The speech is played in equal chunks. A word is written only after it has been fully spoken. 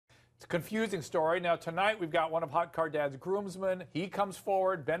It's a confusing story. Now, tonight we've got one of Hot Car Dad's groomsmen. He comes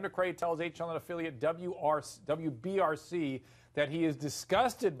forward. Ben McRae tells HLN affiliate WBRC that he is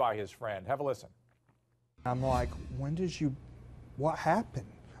disgusted by his friend. Have a listen. I'm like, what happened?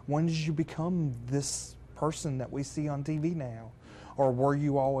 When did you become this person that we see on TV now? Or were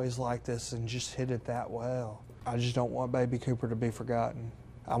you always like this and just hit it that well? I just don't want Baby Cooper to be forgotten.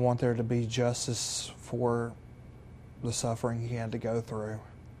 I want there to be justice for the suffering he had to go through.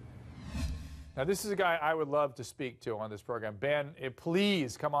 Now, this is a guy I would love to speak to on this program. Ben,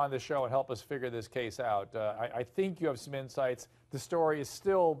 please come on the show and help us figure this case out. I think you have some insights. The story is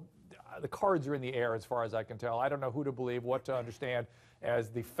still, the cards are in the air as far as I can tell. I don't know who to believe, what to understand as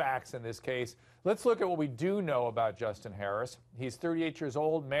the facts in this case. Let's look at what we do know about Justin Harris. He's 38 years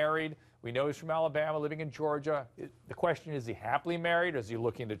old, married. We know he's from Alabama, living in Georgia. The question is he happily married? Is he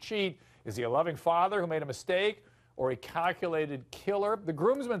looking to cheat? Is he a loving father who made a mistake? Or a calculated killer? The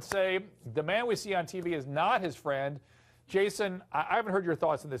groomsmen say the man we see on TV is not his friend. Jason, I haven't heard your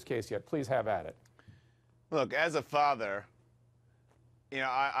thoughts on this case yet. Please have at it. Look, as a father,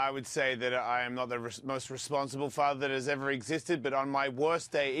 I would say that I am not the most responsible father that has ever existed, but on my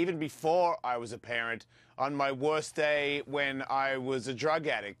worst day, even before I was a parent, on my worst day when I was a drug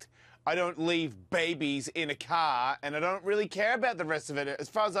addict, I don't leave babies in a car, and I don't really care about the rest of it. As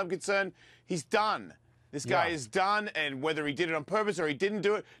far as I'm concerned, he's done. This guy is done, and whether he did it on purpose or he didn't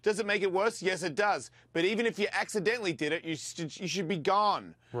do it, does it make it worse? Yes, it does. But even if you accidentally did it, you should be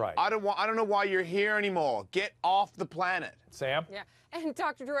gone. Right. I don't know why you're here anymore. Get off the planet. Sam? Yeah. And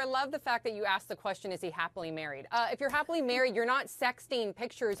Dr. Drew, I love the fact that you asked the question, is he happily married? If you're happily married, you're not sexting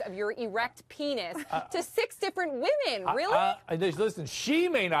pictures of your erect penis to 6 different women, really? Listen, she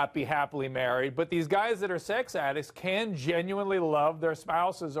may not be happily married, but these guys that are sex addicts can genuinely love their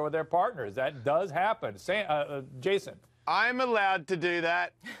spouses or their partners. That does happen. Jason? I'm allowed to do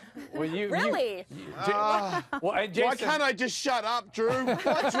that. Well, really? Jason, why can't I just shut up, Drew?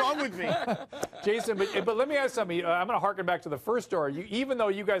 What's wrong with me? Jason, but let me ask something. I'm going to harken back to the first story. Even though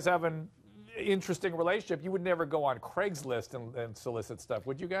you guys have an interesting relationship, you would never go on Craigslist and solicit stuff,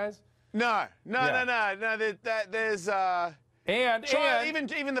 would you guys? No.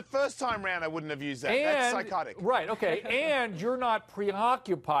 There's even the first time round, I wouldn't have used that. That's psychotic. Right. Okay. And you're not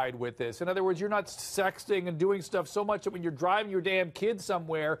preoccupied with this. In other words, you're not sexting and doing stuff so much that when you're driving your damn kid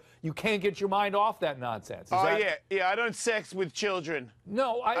somewhere, you can't get your mind off that nonsense. Yeah. I don't sex with children.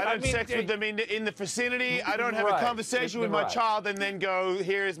 No, I mean, sex with them in the vicinity. I don't have a conversation with my child and then go,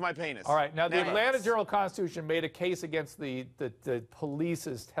 here is my penis. All right. Now, the Atlanta Journal-Constitution made a case against the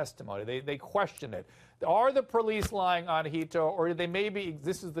police's testimony. They questioned it. Are the police lying on Hito, or did they maybe,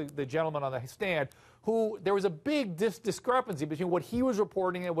 this is the gentleman on the stand, who there was a big discrepancy between what he was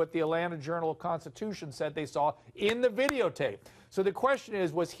reporting and what the Atlanta Journal-Constitution said they saw in the videotape. So the question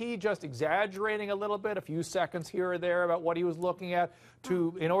is, was he just exaggerating a little bit, a few seconds here or there about what he was looking at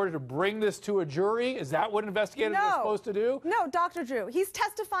in order to bring this to a jury? Is that what investigators are supposed to do? No, Dr. Drew. He's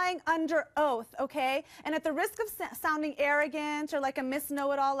testifying under oath, okay? And at the risk of sounding arrogant or like a Miss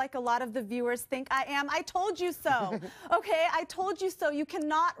Know-It-All like a lot of the viewers think I am, I told you so, okay? I told you so. You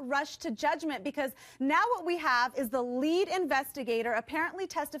cannot rush to judgment because now what we have is the lead investigator apparently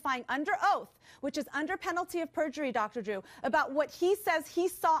testifying under oath, which is under penalty of perjury, Dr. Drew, about what he says he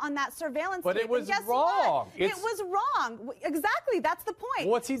saw on that surveillance tape. But it was wrong. It was wrong. Exactly. That's the point.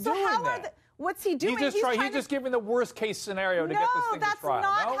 What's he doing then? What's he doing? He's just giving the worst case scenario to get this thing to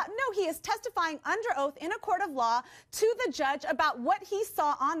trial. No, he is testifying under oath in a court of law to the judge about what he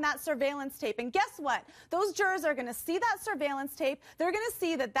saw on that surveillance tape. And guess what? Those jurors are going to see that surveillance tape. They're going to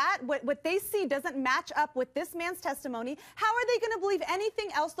see that what they see doesn't match up with this man's testimony. How are they going to believe anything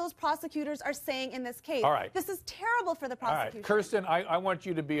else those prosecutors are saying in this case? All right. This is terrible for the prosecution. All right. Kirsten, I want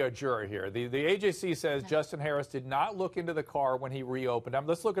you to be a juror here. The AJC says Justin Harris did not look into the car when he reopened.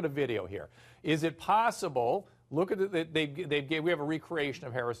 Let's look at a video here. Is it possible, look at we have a recreation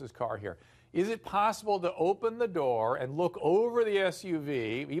of Harris's car here. Is it possible to open the door and look over the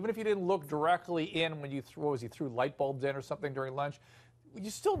SUV, even if you didn't look directly in when you threw light bulbs in or something during lunch? You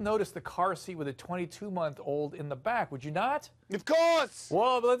still notice the car seat with a 22-month-old in the back, would you not? Of course!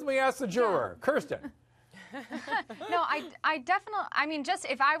 Well, let me ask the juror. Yeah. Kirsten. No, I definitely, I mean, just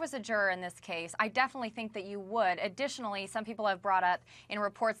if I was a juror in this case, I definitely think that you would. Additionally, some people have brought up in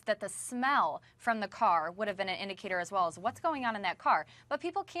reports that the smell from the car would have been an indicator as well as what's going on in that car. But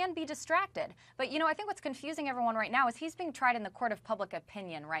people can be distracted. But, I think what's confusing everyone right now is he's being tried in the court of public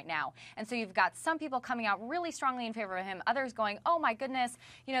opinion right now. And so you've got some people coming out really strongly in favor of him, others going, oh my goodness,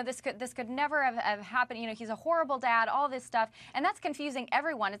 this could never have happened. He's a horrible dad, all this stuff. And that's confusing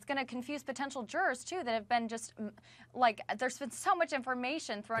everyone. It's going to confuse potential jurors, too, that have been been just like there's been so much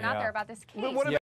information thrown out Yeah. there about this case. But what